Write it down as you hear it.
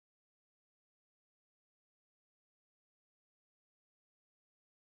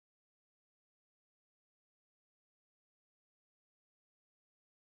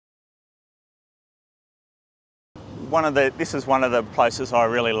this is one of the places I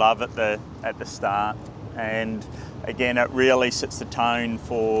really love at the start, and again it really sets the tone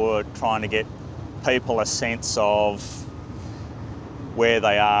for trying to get people a sense of where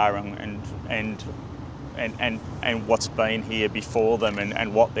they are and what's been here before them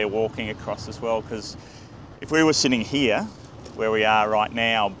and what they're walking across as well. Because if we were sitting here where we are right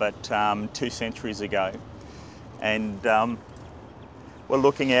now, but 2 centuries ago, and we're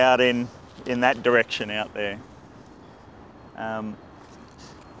looking out in that direction out there.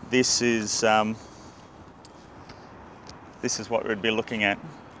 This is what we'd be looking at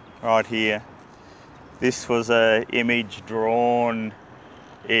right here. This was an image drawn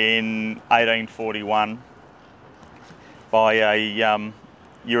in 1841 by a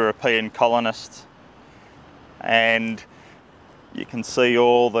European colonist, and you can see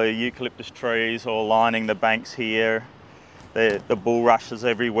all the eucalyptus trees all lining the banks here, the bulrushes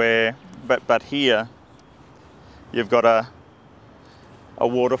everywhere, but here you've got a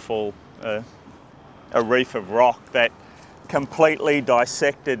waterfall, a reef of rock that completely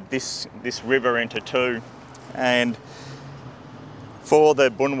dissected this river into two. And for the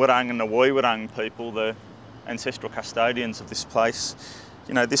Bunwurrung and the Woiwurrung people, the ancestral custodians of this place,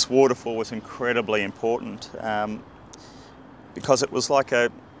 you know, this waterfall was incredibly important because it was like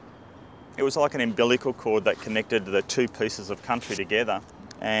an umbilical cord that connected the two pieces of country together,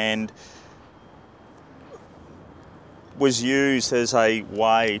 and was used as a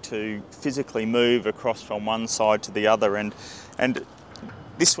way to physically move across from one side to the other, and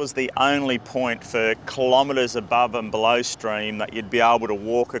this was the only point for kilometres above and below stream that you'd be able to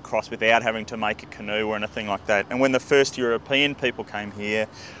walk across without having to make a canoe or anything like that. And when the first European people came here,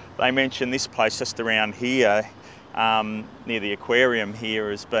 they mentioned this place just around here, near the aquarium here,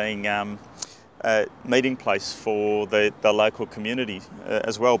 as being a meeting place for the local community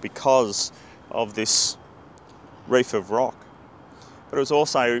as well, because of this reef of rock. But it was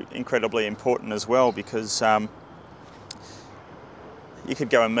also incredibly important as well because you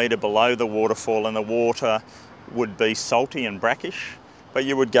could go a metre below the waterfall and the water would be salty and brackish, but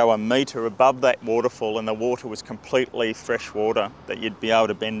you would go a metre above that waterfall and the water was completely fresh water that you'd be able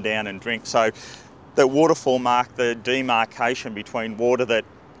to bend down and drink. So the waterfall marked the demarcation between water that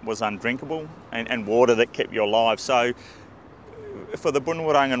was undrinkable and water that kept you alive. So for the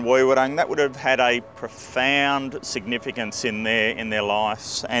Bunwurrung and Woiwurrung, that would have had a profound significance in their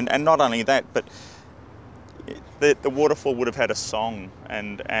lives. And not only that, but the waterfall would have had a song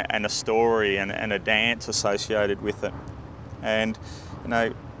and a story and a dance associated with it. And you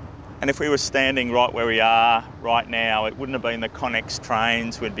know, and if we were standing right where we are right now, it wouldn't have been the Connex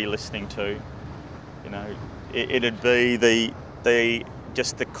trains we'd be listening to. You know, it'd be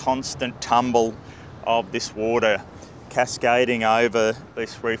just the constant tumble of this water cascading over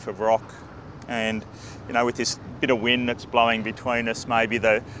this reef of rock, and you know, with this bit of wind that's blowing between us, maybe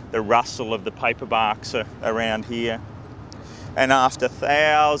the rustle of the paper barks around here. And after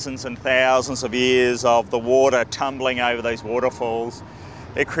thousands and thousands of years of the water tumbling over these waterfalls,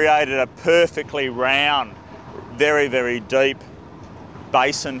 it created a perfectly round, very, very deep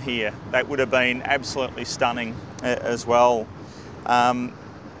basin here that would have been absolutely stunning as well.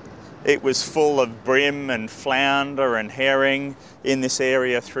 It was full of bream and flounder and herring in this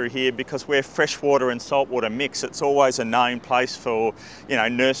area through here, because where freshwater and saltwater mix, it's always a known place for, you know,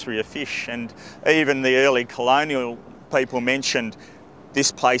 nursery of fish. And even the early colonial people mentioned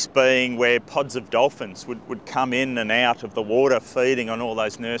this place being where pods of dolphins would come in and out of the water, feeding on all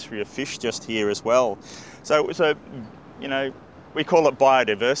those nursery of fish just here as well. So it was a, you know, we call it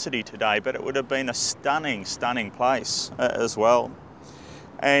biodiversity today, but it would have been a stunning, stunning place as well.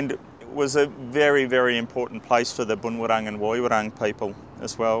 And it was a very, very important place for the Bunwurrung and Woiwurrung people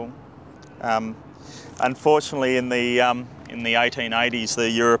as well. Unfortunately, in the 1880s, the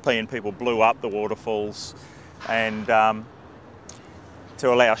European people blew up the waterfalls and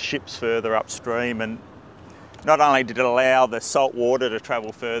to allow ships further upstream. And not only did it allow the salt water to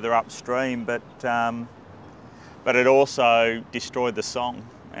travel further upstream, but it also destroyed the song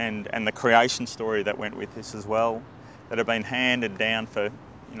and the creation story that went with this as well, that have been handed down for,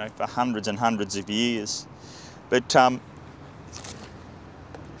 you know, for hundreds and hundreds of years. But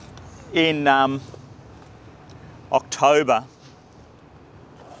in October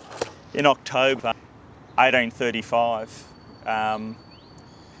 1835,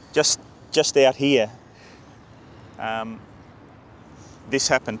 just out here, this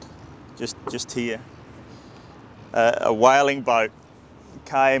happened, just here. A whaling boat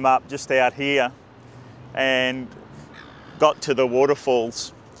came up just out here and got to the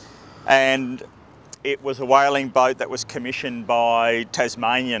waterfalls, and it was a whaling boat that was commissioned by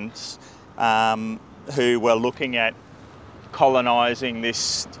Tasmanians who were looking at colonising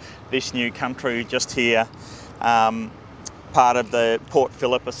this new country just here, part of the Port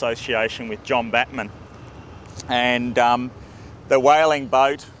Phillip Association with John Batman. And the whaling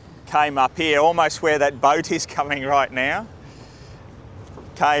boat came up here, almost where that boat is coming right now,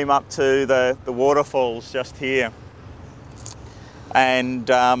 came up to the waterfalls just here. And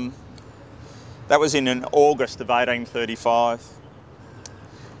that was in August of 1835.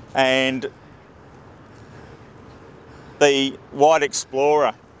 And the White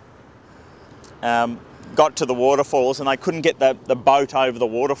Explorer got to the waterfalls, and they couldn't get the boat over the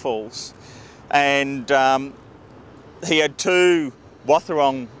waterfalls. And he had two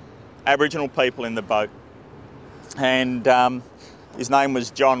Wathaurong Aboriginal people in the boat, and his name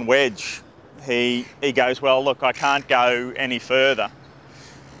was John Wedge. He goes, well, look, I can't go any further.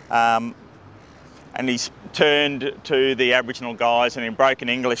 And he's turned to the Aboriginal guys, and in broken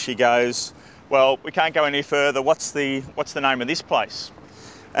English he goes, well, we can't go any further, what's the name of this place?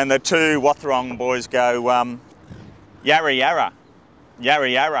 And the two Wathaurong boys go, Yarra, Yarra, Yarra,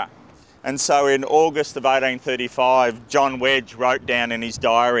 Yarra. And so in August of 1835, John Wedge wrote down in his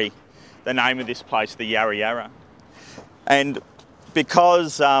diary the name of this place, the Yarra, Yarra. And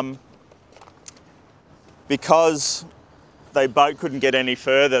because the boat couldn't get any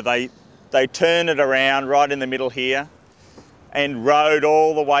further, they turned it around right in the middle here and rowed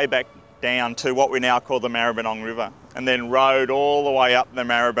all the way back down to what we now call the Maribyrnong River, and then rowed all the way up the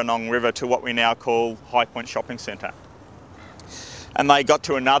Maribyrnong River to what we now call High Point Shopping Centre. And they got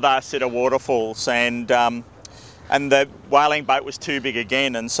to another set of waterfalls, and the whaling boat was too big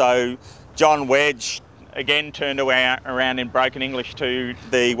again, and so John Wedge again turned around in broken English to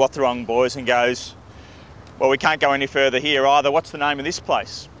the Wathaurong boys and goes, well, we can't go any further here either, what's the name of this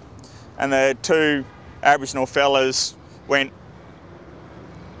place? And the two Aboriginal fellas went,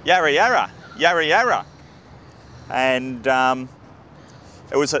 Yarra, Yarra, Yarra, Yarra. And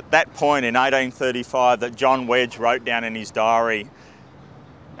it was at that point in 1835 that John Wedge wrote down in his diary,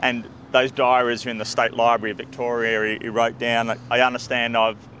 and those diaries are in the State Library of Victoria. He wrote down, I understand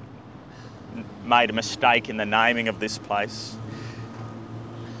I've made a mistake in the naming of this place.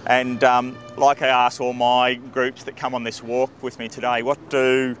 And like I ask all my groups that come on this walk with me today, what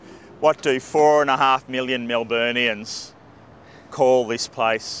do 4.5 million Melburnians call this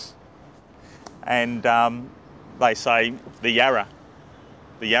place? And they say the Yarra,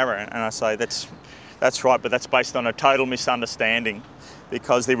 and I say that's right, but that's based on a total misunderstanding,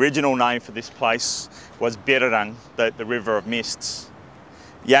 because the original name for this place was Birrarung, the River of Mists.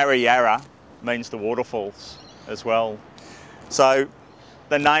 Yarra Yarra means the waterfalls as well. So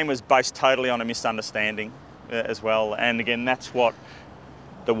the name was based totally on a misunderstanding as well. And again, that's what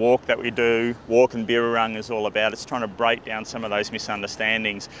the walk that we do, Walk in Birrarung, is all about. It's trying to break down some of those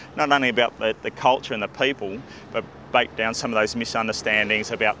misunderstandings, not only about the culture and the people, but break down some of those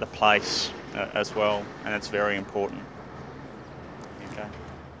misunderstandings about the place as well. And it's very important. Okay.